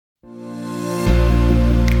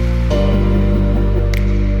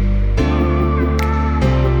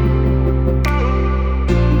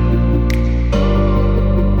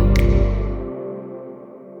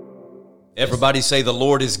Everybody say the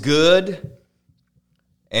Lord is good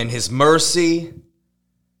and his mercy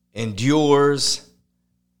endures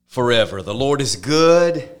forever. The Lord is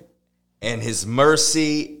good and his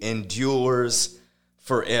mercy endures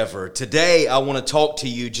forever. Today I want to talk to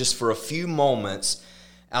you just for a few moments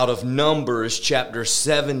out of Numbers chapter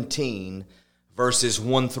 17, verses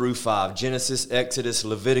 1 through 5. Genesis, Exodus,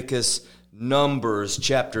 Leviticus, Numbers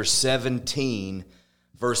chapter 17,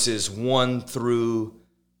 verses 1 through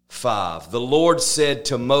 5. The Lord said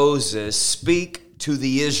to Moses, "Speak to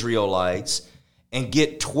the Israelites and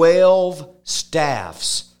get 12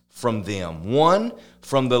 staffs from them, one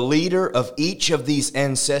from the leader of each of these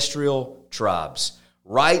ancestral tribes.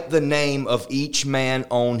 Write the name of each man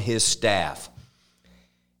on his staff."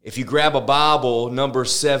 If you grab a Bible, number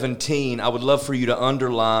 17, I would love for you to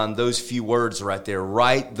underline those few words right there.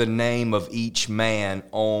 Write the name of each man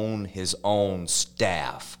on his own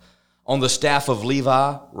staff. On the staff of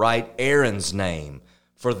Levi, write Aaron's name,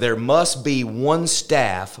 for there must be one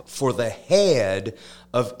staff for the head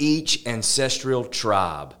of each ancestral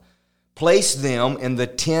tribe. Place them in the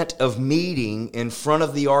tent of meeting in front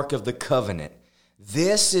of the Ark of the Covenant.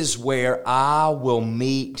 This is where I will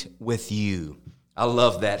meet with you. I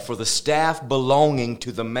love that. For the staff belonging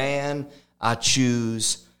to the man I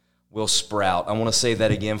choose will sprout. I want to say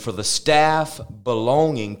that again. For the staff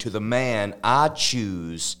belonging to the man I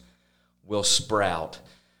choose will sprout.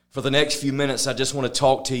 For the next few minutes, I just want to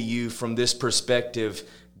talk to you from this perspective,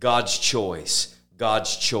 God's choice.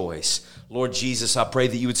 God's choice. Lord Jesus, I pray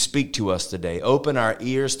that you would speak to us today. Open our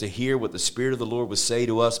ears to hear what the Spirit of the Lord would say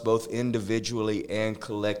to us, both individually and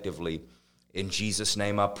collectively. In Jesus'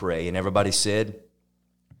 name I pray. And everybody said,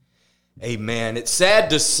 amen. It's sad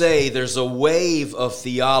to say there's a wave of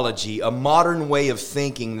theology, a modern way of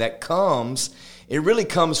thinking that it really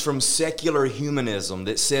comes from secular humanism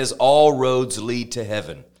that says all roads lead to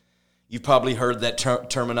heaven. You've probably heard that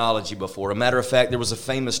terminology before. A matter of fact, there was a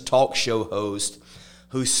famous talk show host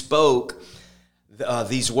who spoke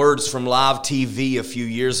these words from live TV a few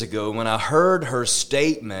years ago. When I heard her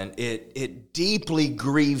statement, it deeply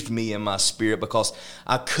grieved me in my spirit because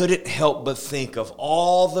I couldn't help but think of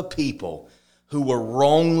all the people who were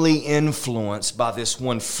wrongly influenced by this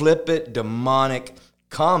one flippant, demonic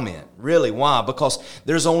comment. Really, why? Because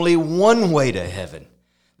there's only one way to heaven.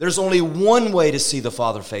 There's only one way to see the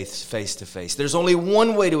Father face to face. There's only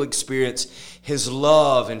one way to experience his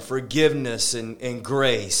love and forgiveness and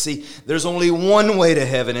grace. See, there's only one way to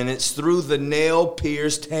heaven, and it's through the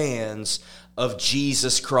nail-pierced hands of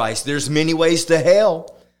Jesus Christ. There's many ways to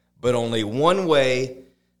hell, but only one way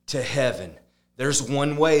to heaven. There's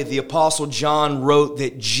one way. The Apostle John wrote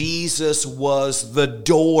that Jesus was the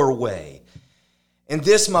doorway. And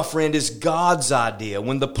this, my friend, is God's idea.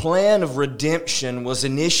 When the plan of redemption was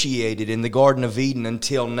initiated in the Garden of Eden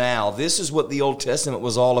until now, this is what the Old Testament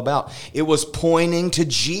was all about. It was pointing to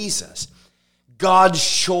Jesus, God's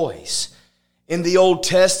choice. In the Old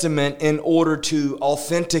Testament, in order to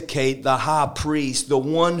authenticate the high priest, the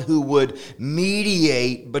one who would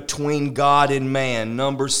mediate between God and man,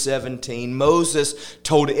 Numbers 17, Moses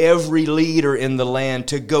told every leader in the land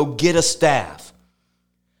to go get a staff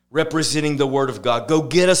representing the Word of God. Go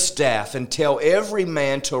get a staff and tell every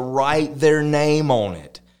man to write their name on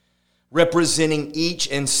it, representing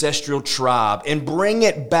each ancestral tribe, and bring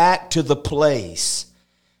it back to the place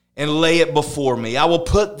and lay it before me. I will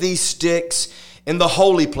put these sticks in the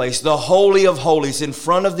holy place, the Holy of Holies, in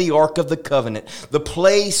front of the Ark of the Covenant, the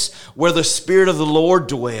place where the Spirit of the Lord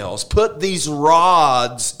dwells. Put these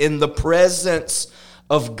rods in the presence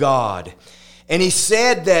of God. And he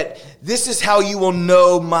said that this is how you will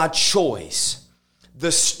know my choice.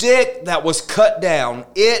 The stick that was cut down,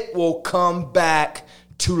 it will come back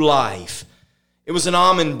to life. It was an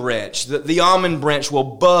almond branch. The almond branch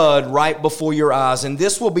will bud right before your eyes. And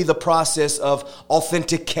this will be the process of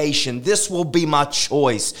authentication. This will be my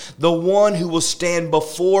choice. The one who will stand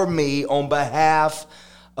before me on behalf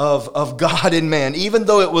of God and man. Even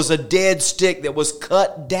though it was a dead stick that was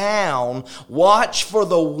cut down, watch for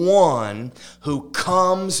the one who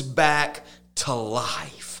comes back to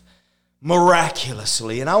life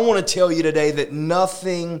miraculously. And I want to tell you today that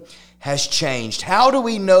nothing has changed. How do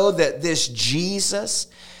we know that this Jesus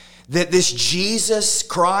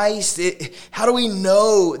Christ, how do we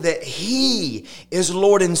know that he is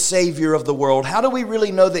Lord and Savior of the world? How do we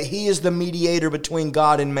really know that he is the mediator between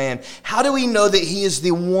God and man? How do we know that he is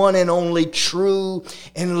the one and only true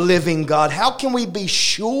and living God? How can we be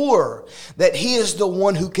sure that he is the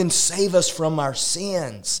one who can save us from our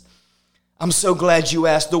sins? I'm so glad you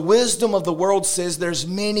asked. The wisdom of the world says there's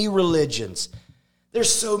many religions.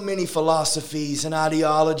 There's so many philosophies and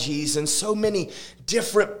ideologies and so many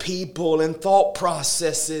different people and thought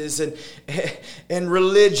processes and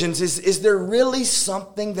religions. Is there really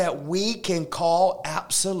something that we can call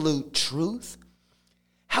absolute truth?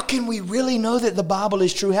 How can we really know that the Bible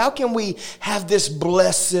is true? How can we have this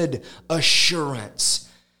blessed assurance?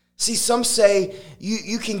 See, some say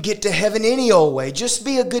you can get to heaven any old way. Just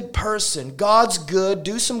be a good person. God's good.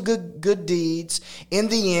 Do some good deeds. In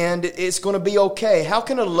the end, it's going to be okay. How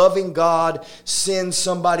can a loving God send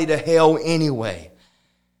somebody to hell anyway?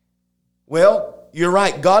 Well, you're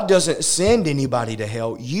right. God doesn't send anybody to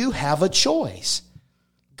hell. You have a choice.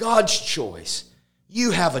 God's choice.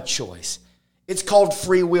 You have a choice. It's called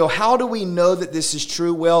free will. How do we know that this is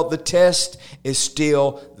true? Well, the test is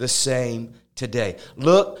still the same today.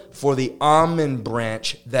 Look for the almond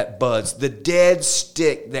branch that buds, the dead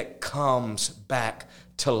stick that comes back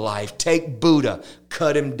to life. Take Buddha,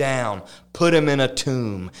 cut him down, put him in a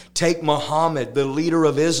tomb. Take Muhammad, the leader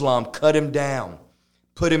of Islam, cut him down,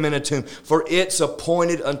 put him in a tomb. For it's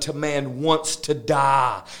appointed unto man once to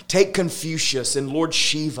die. Take Confucius and Lord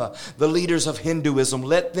Shiva, the leaders of Hinduism.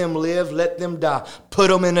 Let them live, let them die.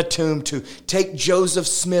 Put them in a tomb too. Take Joseph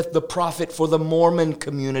Smith, the prophet for the Mormon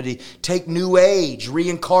community. Take New Age,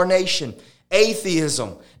 reincarnation,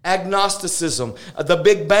 atheism, agnosticism, the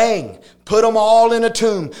Big Bang. Put them all in a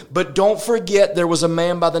tomb. But don't forget there was a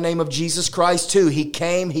man by the name of Jesus Christ too. He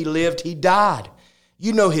came, he lived, he died.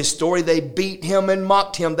 You know his story. They beat him and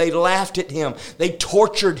mocked him. They laughed at him. They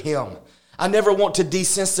tortured him. I never want to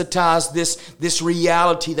desensitize this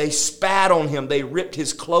reality. They spat on him. They ripped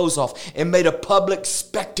his clothes off and made a public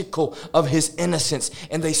spectacle of his innocence.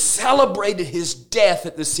 And they celebrated his death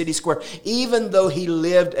at the city square, even though he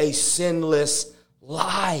lived a sinless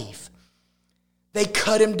life. They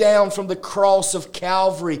cut him down from the cross of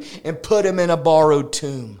Calvary and put him in a borrowed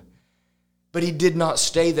tomb. But he did not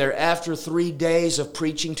stay there. After 3 days of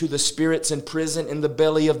preaching to the spirits in prison in the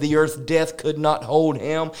belly of the earth, death could not hold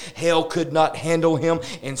him, hell could not handle him,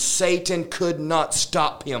 and Satan could not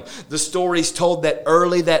stop him. The story's told that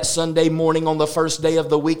early that Sunday morning on the first day of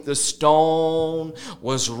the week, the stone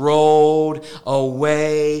was rolled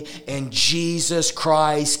away and Jesus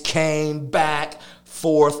Christ came back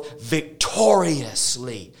forth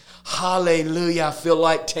victoriously. Hallelujah. I feel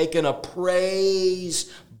like taking a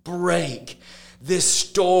praise break. This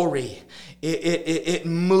story, it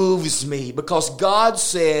moves me because God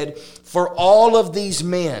said for all of these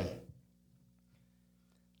men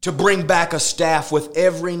to bring back a staff with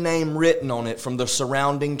every name written on it from the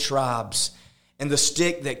surrounding tribes. And the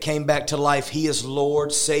stick that came back to life, he is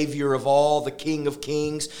Lord, Savior of all, the King of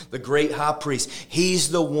kings, the great high priest. He's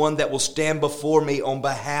the one that will stand before me on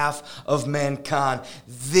behalf of mankind.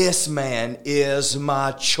 This man is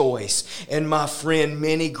my choice. And my friend,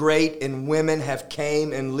 many great and women have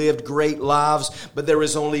came and lived great lives, but there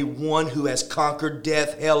is only one who has conquered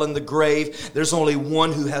death, hell, and the grave. There's only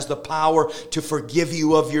one who has the power to forgive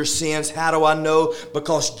you of your sins. How do I know?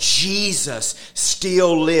 Because Jesus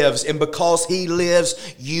still lives, and because he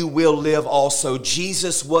lives, you will live also.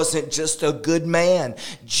 Jesus wasn't just a good man.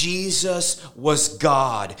 Jesus was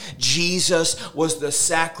God. Jesus was the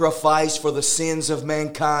sacrifice for the sins of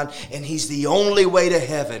mankind, and he's the only way to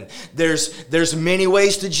heaven. There's many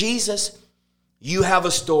ways to Jesus. You have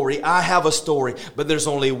a story, I have a story, but there's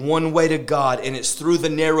only one way to God, and it's through the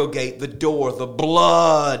narrow gate, the door, the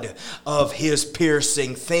blood of his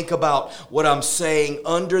piercing. Think about what I'm saying.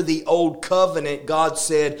 Under the old covenant, God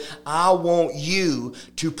said, I want you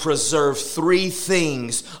to preserve 3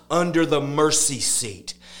 things under the mercy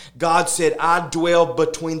seat. God said, I dwell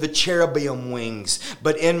between the cherubim wings,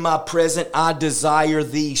 but in my present, I desire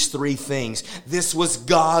these 3 things. This was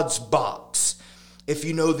God's box. If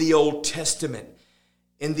you know the Old Testament,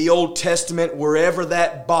 in the Old Testament, wherever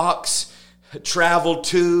that box traveled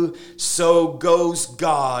to, so goes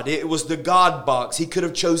God. It was the God box. He could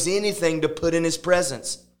have chose anything to put in his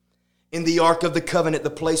presence. In the Ark of the Covenant,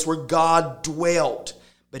 the place where God dwelt.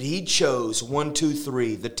 But he chose 1, 2,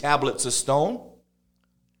 3, the tablets of stone,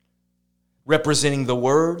 representing the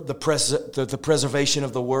Word, the preservation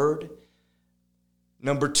of the Word.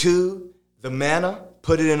 Number 2, the manna,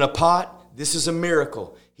 put it in a pot. This is a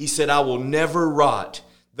miracle. He said, I will never rot.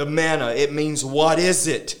 The manna, it means, what is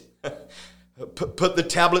it? Put the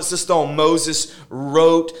tablets of stone. Moses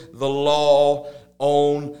wrote the law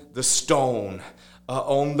on the stone,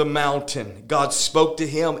 on the mountain. God spoke to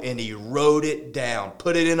him and he wrote it down,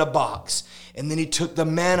 put it in a box. And then he took the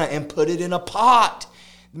manna and put it in a pot.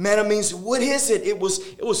 Manna means, what is it? It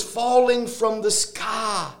was falling from the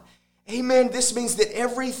sky. Amen. This means that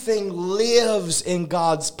everything lives in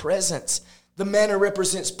God's presence. The manna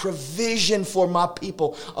represents provision for my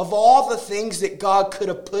people. Of all the things that God could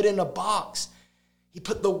have put in a box, He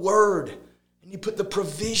put the word and He put the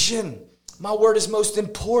provision. My word is most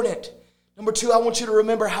important. Number two, I want you to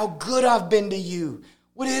remember how good I've been to you.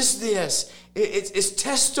 What is this? It's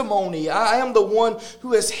testimony. I am the one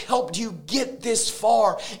who has helped you get this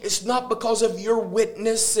far. It's not because of your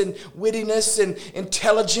witness and wittiness and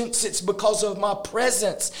intelligence. It's because of my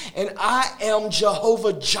presence. And I am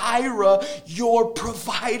Jehovah Jireh, your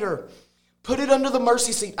provider. Put it under the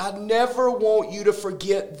mercy seat. I never want you to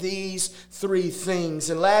forget these three things.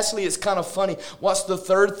 And lastly, it's kind of funny. What's the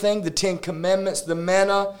third thing? The 10 Commandments, the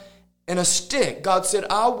manna, and a stick. God said,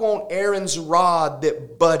 I want Aaron's rod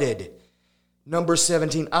that budded. Number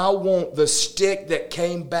 17, I want the stick that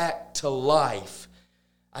came back to life.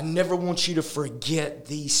 I never want you to forget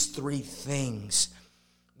these three things.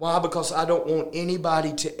 Why? Because I don't want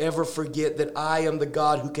anybody to ever forget that I am the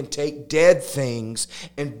God who can take dead things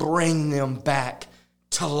and bring them back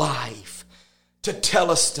to life. To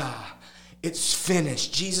Telestai, it's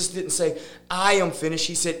finished. Jesus didn't say, I am finished.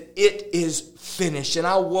 He said, it is finished. And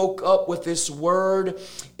I woke up with this word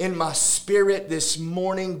in my spirit this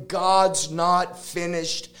morning. God's not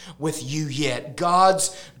finished with you yet.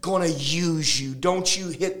 God's going to use you. Don't you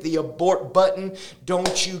hit the abort button.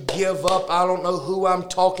 Don't you give up. I don't know who I'm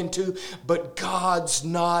talking to, but God's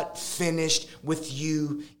not finished with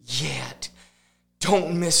you yet.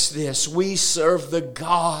 Don't miss this. We serve the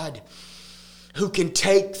God who can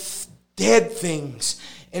take dead things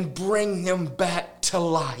and bring them back to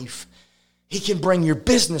life. He can bring your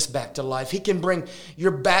business back to life. He can bring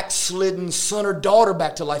your backslidden son or daughter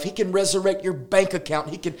back to life. He can resurrect your bank account.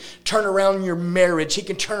 He can turn around your marriage. He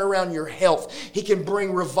can turn around your health. He can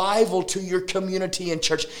bring revival to your community and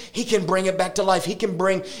church. He can bring it back to life. He can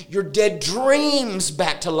bring your dead dreams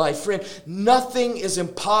back to life. Friend, nothing is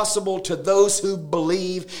impossible to those who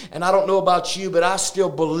believe. And I don't know about you, but I still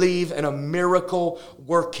believe in a miracle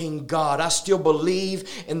working God. I still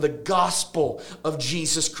believe in the gospel of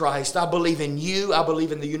Jesus Christ. I believe in you. I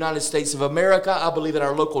believe in the United States of America. I believe in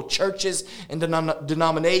our local churches and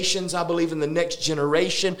denominations. I believe in the next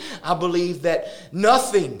generation. I believe that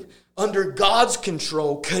nothing under God's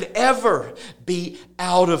control could ever be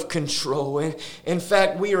out of control. And in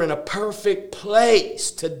fact, we are in a perfect place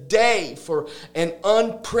today for an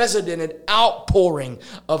unprecedented outpouring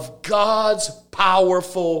of God's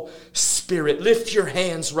powerful Spirit. Lift your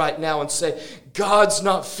hands right now and say, God's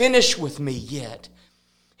not finished with me yet.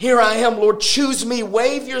 Here I am, Lord, choose me.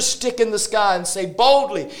 Wave your stick in the sky and say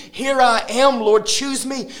boldly, here I am, Lord, choose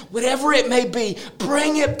me. Whatever it may be,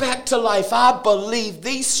 bring it back to life. I believe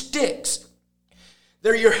these sticks,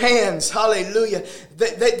 they're your hands, hallelujah.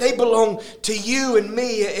 They belong to you and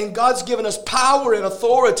me, and God's given us power and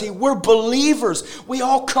authority. We're believers. We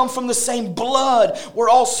all come from the same blood. We're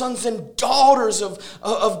all sons and daughters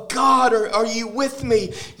of God. Are you with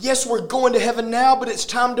me? Yes, we're going to heaven now, but it's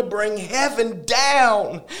time to bring heaven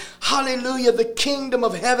down. Hallelujah. The kingdom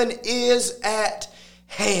of heaven is at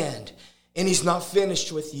hand, and He's not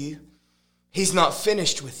finished with you. He's not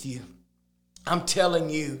finished with you. I'm telling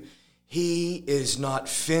you, He is not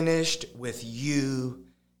finished with you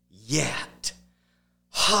yet.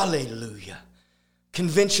 Hallelujah.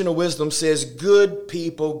 Conventional wisdom says good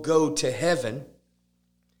people go to heaven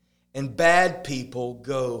and bad people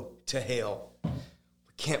go to hell. We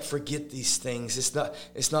can't forget these things.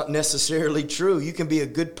 It's not necessarily true. You can be a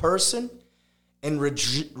good person and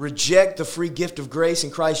reject the free gift of grace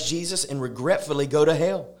in Christ Jesus and regretfully go to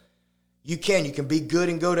hell. You can be good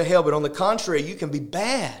and go to hell, but on the contrary, you can be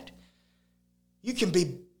bad. You can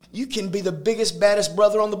be the biggest, baddest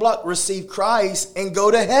brother on the block, receive Christ, and go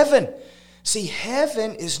to heaven. See,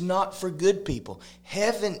 heaven is not for good people.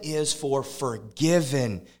 Heaven is for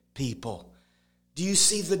forgiven people. Do you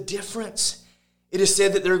see the difference? It is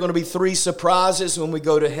said that there are going to be 3 surprises when we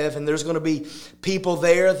go to heaven. There's going to be people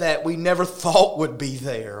there that we never thought would be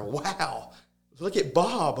there. Wow. Look at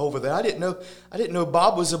Bob over there. I didn't know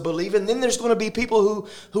Bob was a believer. And then there's going to be people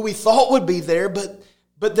who we thought would be there,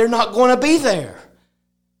 but they're not going to be there.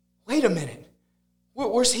 Wait a minute.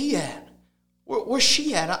 Where's he at? Where's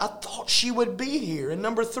she at? I thought she would be here. And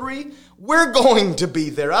number 3, we're going to be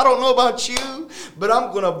there. I don't know about you, but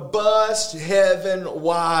I'm going to bust heaven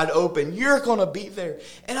wide open. You're going to be there,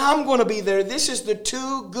 and I'm going to be there. This is the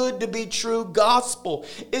too good to be true gospel.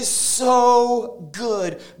 It's so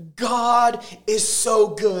good. God is so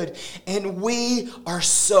good, and we are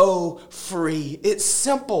so free. It's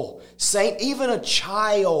simple, saint. Even a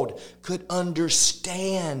child could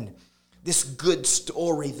understand this good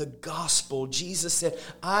story, the gospel. Jesus said,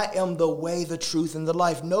 I am the way, the truth, and the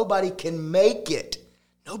life. Nobody can make it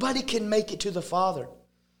Nobody can make it to the Father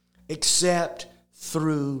except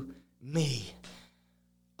through me.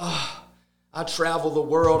 I travel the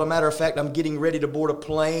world. As a matter of fact, I'm getting ready to board a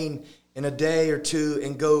plane in a day or two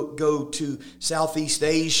and go to Southeast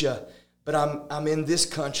Asia. But I'm in this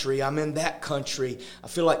country. I'm in that country. I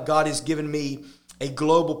feel like God has given me a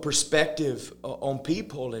global perspective on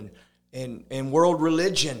people and world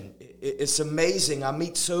religion. It's amazing. I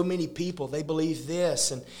meet so many people. They believe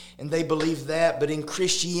this and they believe that. But in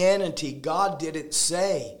Christianity, God didn't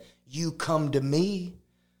say, you come to me.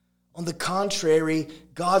 On the contrary,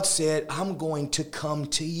 God said, I'm going to come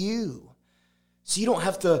to you. So you don't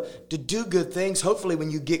have to do good things. Hopefully when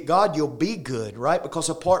you get God, you'll be good, right? Because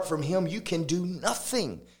apart from him, you can do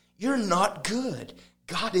nothing. You're not good.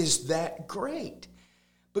 God is that great.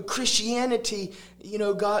 But Christianity,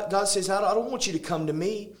 God says, I don't want you to come to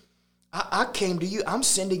me. I came to you. I'm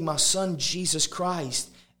sending my son, Jesus Christ,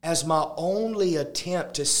 as my only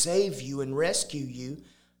attempt to save you and rescue you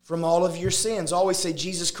from all of your sins. I always say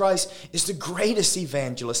Jesus Christ is the greatest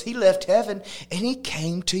evangelist. He left heaven and he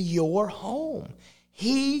came to your home.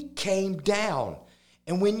 He came down.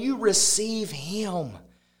 And when you receive him,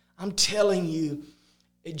 I'm telling you,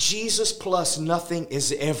 Jesus plus nothing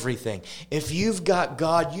is everything. If you've got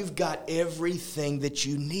God, you've got everything that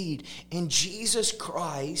you need. And Jesus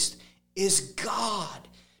Christ is God.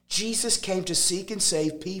 Jesus came to seek and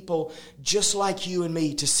save people just like you and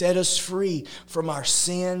me, to set us free from our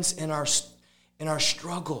sins and our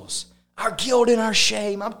struggles, our guilt and our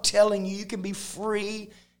shame. I'm telling you, you can be free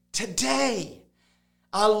today.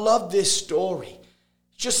 I love this story.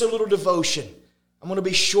 Just a little devotion. I'm going to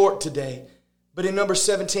be short today. But in number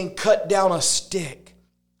 17, cut down a stick,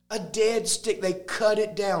 a dead stick. They cut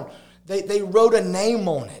it down. They wrote a name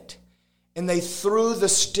on it, and they threw the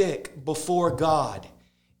stick before God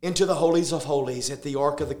into the holies of holies at the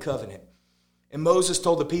Ark of the Covenant. And Moses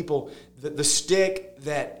told the people that the stick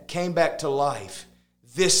that came back to life,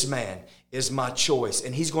 this man is my choice,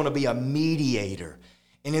 and he's going to be a mediator.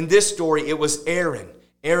 And in this story, it was Aaron.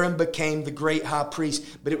 Aaron became the great high priest,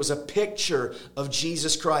 but it was a picture of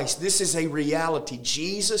Jesus Christ. This is a reality.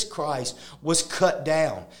 Jesus Christ was cut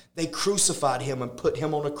down. They crucified him and put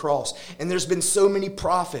him on a cross. And there's been so many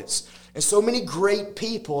prophets and so many great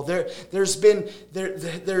people. From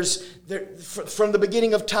the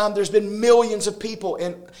beginning of time, there's been millions of people,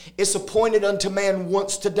 and it's appointed unto man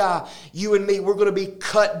once to die. You and me, we're going to be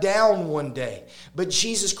cut down one day. But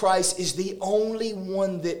Jesus Christ is the only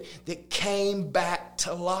one that came back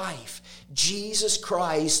to life. Jesus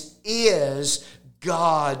Christ is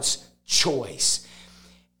God's choice.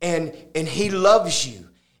 And he loves you.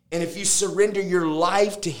 And if you surrender your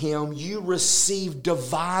life to him, you receive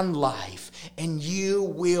divine life, and you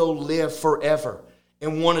will live forever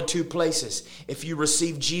in one of two places. If you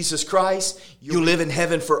receive Jesus Christ, you live in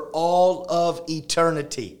heaven for all of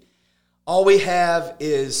eternity. All we have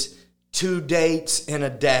is 2 dates and a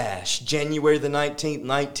dash. January the 19th,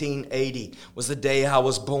 1980 was the day I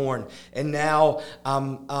was born. And now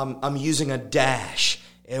I'm using a dash.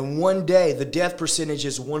 And one day, the death percentage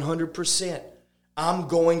is 100%. I'm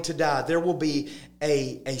going to die. There will be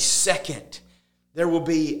a second. There will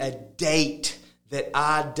be a date that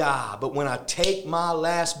I die. But when I take my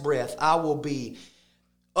last breath, I will be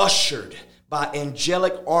ushered by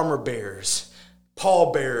angelic armor bearers,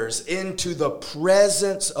 pallbearers, into the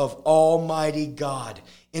presence of Almighty God,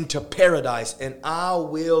 into paradise, and I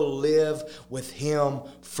will live with him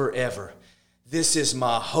forever. This is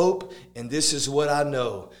my hope, and this is what I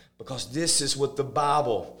know, because this is what the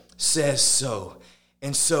Bible says so.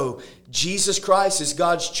 And so Jesus Christ is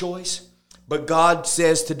God's choice, but God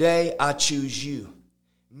says today, I choose you.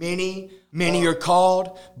 Many are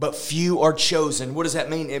called, but few are chosen. What does that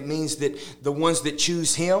mean? It means that the ones that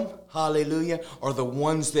choose him, hallelujah, are the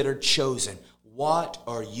ones that are chosen. What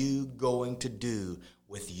are you going to do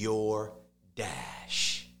with your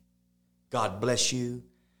dash? God bless you.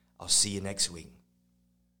 I'll see you next week.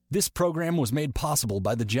 This program was made possible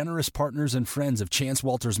by the generous partners and friends of Chance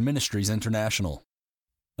Walters Ministries International.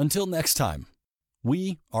 Until next time,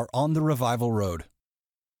 we are on the revival road.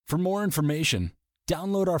 For more information,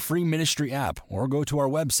 download our free ministry app or go to our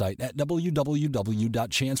website at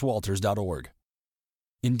www.chancewalters.org.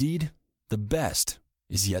 Indeed, the best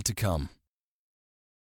is yet to come.